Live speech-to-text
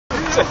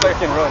So I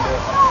can run,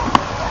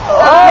 yeah.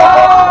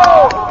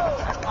 Oh!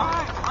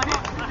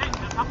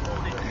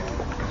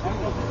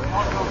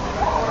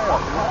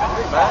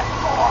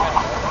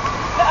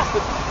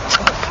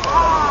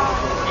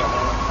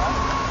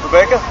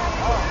 Rebecca?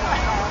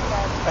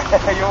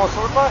 You want a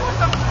sword fight?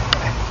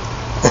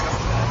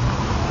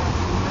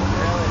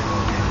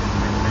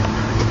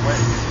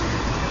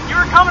 You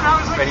were coming, I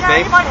was like, Ready, yeah,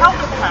 babe? you might help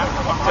with that.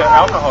 The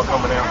alcohol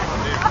coming out.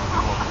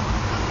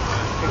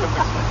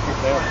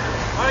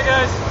 Alright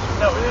guys,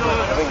 right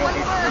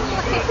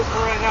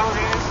now we're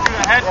going to do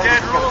the head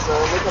dead rule.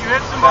 If you hit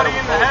somebody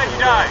in the head, you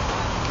die.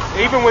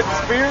 Even with the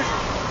spears?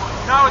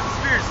 Not with the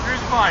spears, spears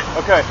are fine.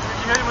 Okay. If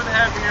you hit him with the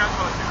head, then you're not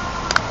supposed to.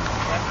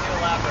 Let's do a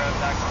lap row,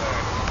 back square.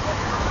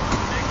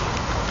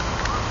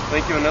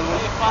 Thank you, another one?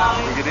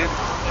 You get in? You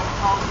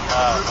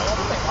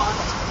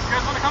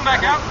guys want to come back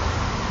out?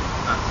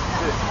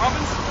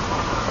 Weapons?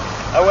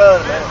 I will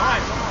in a minute.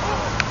 Alright.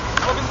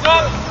 Weapons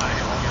up!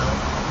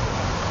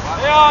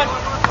 Stay on!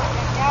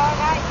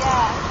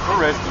 We're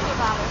ready.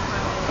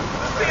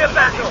 See you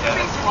back up!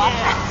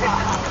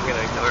 I'm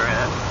gonna ignore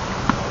that.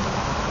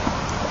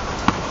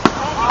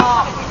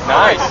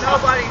 Nice.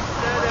 Nobody.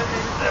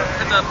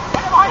 Heads up.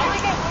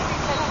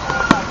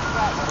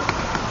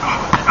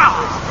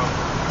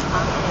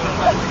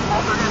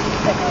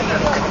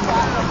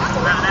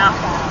 Right now.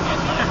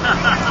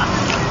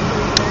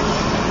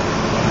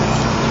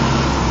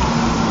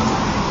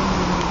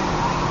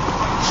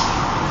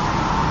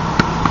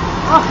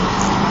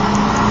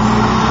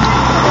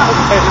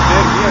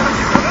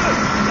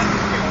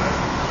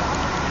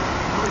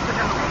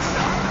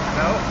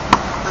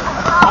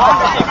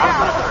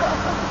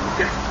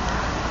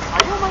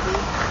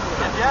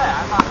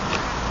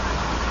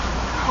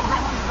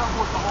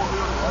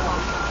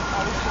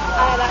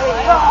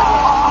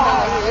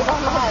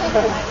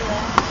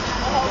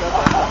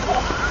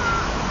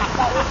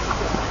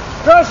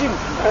 Crush him!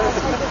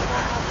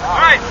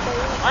 Alright,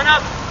 line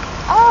up.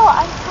 Oh,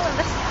 I'm still in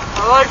this.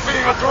 I like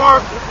being a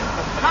dwarf.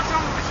 Not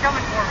someone who's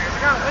coming for me.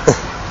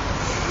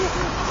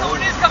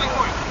 Someone is coming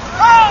for you.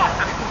 Ah!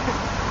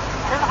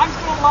 I'm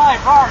still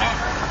alive, alright.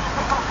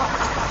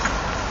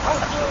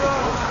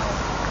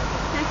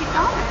 Can I keep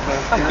going?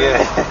 I'm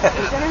good.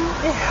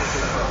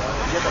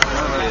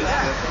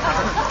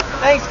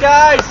 Thanks,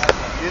 guys.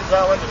 Use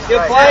that one to strike.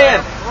 Good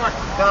playing.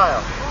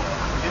 Kyle,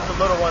 use the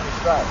little one to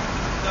strike.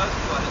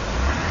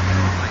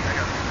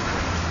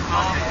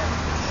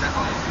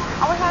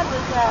 All we had was,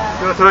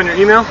 You want to throw in your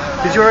email?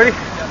 Did you already?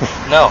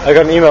 No. I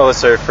got an email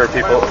listserv for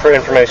people, for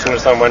information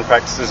just on when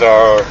practices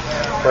are.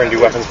 We're going to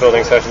do weapons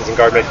building sessions and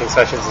guard making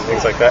sessions and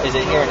things like that. Is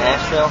it here in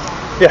Asheville?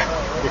 Yeah.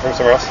 You from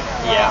somewhere else?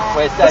 Yeah.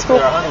 Wait, it's That's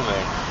actually cool. our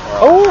honeymoon.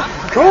 Oh,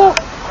 cool.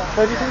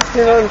 How do you think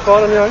came out and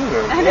fought on your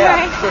honeymoon?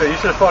 Yeah. Sure, you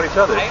should have fought each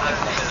other.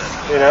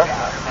 You know?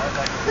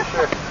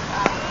 Sure.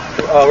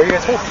 Where are you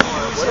guys from?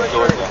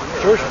 Georgia.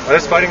 Georgia. I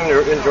was fighting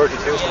in Georgia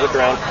too, so look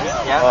around.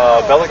 Yeah.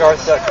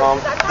 Belagarth.com.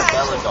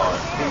 Belagarth.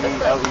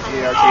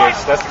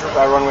 Belegarth. That's the group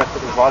I run with,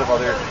 but there's a lot of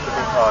other different groups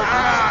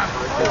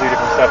that do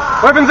different stuff.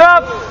 Weapons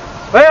up!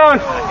 Lay on!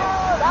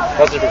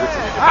 That's different groups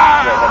that do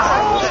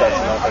different stuff.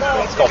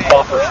 Yeah, it's called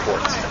Boffer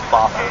Sports.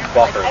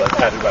 Boffer, like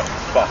tattoo weapons.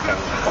 Boffer.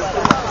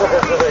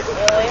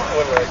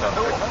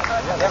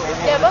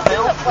 yeah, most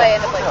people that play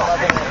end up like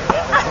loving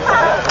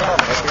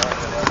it.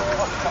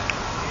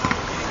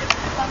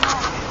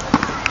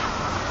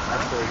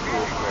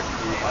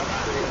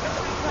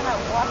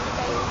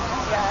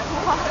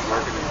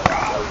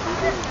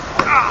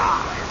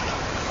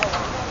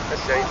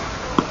 That's safe.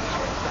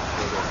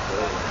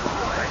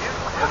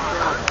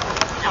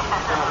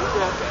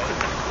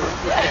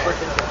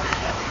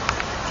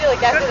 I feel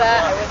like after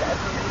that, I was.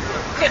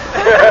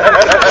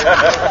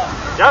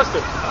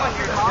 Justin.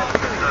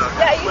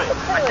 Yeah, I used to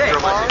play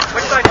with ball.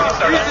 Which side did you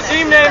start? Use the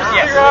team names to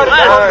figure out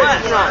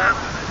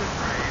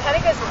Kind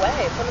of goes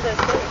away. It's one of those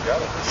things. Yeah,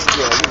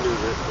 you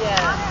lose it.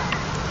 Yeah.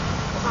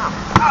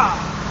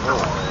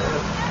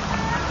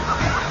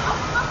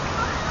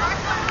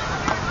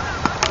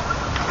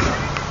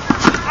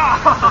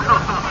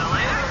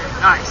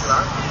 Nice.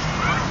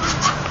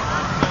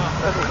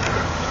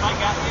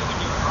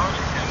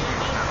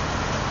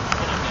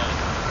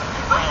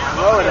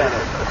 Throw it at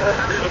it.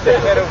 Put that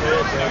head over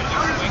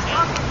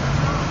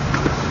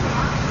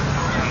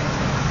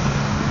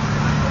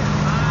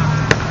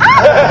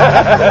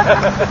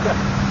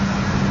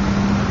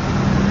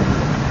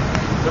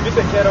So get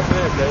that cat over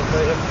there, okay?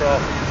 Let him crawl.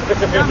 You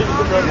can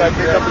run back,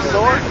 pick up the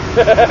sword.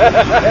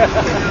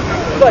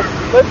 It's like,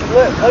 let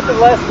the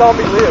last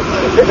zombie live.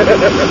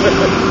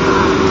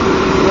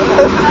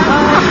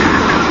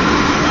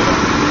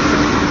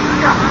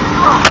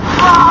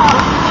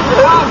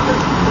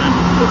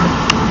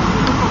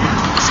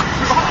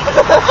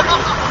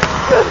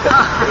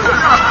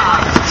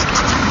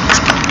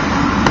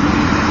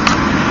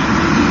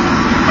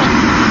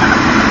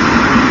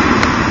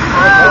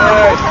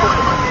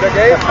 Alright. Is that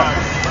game?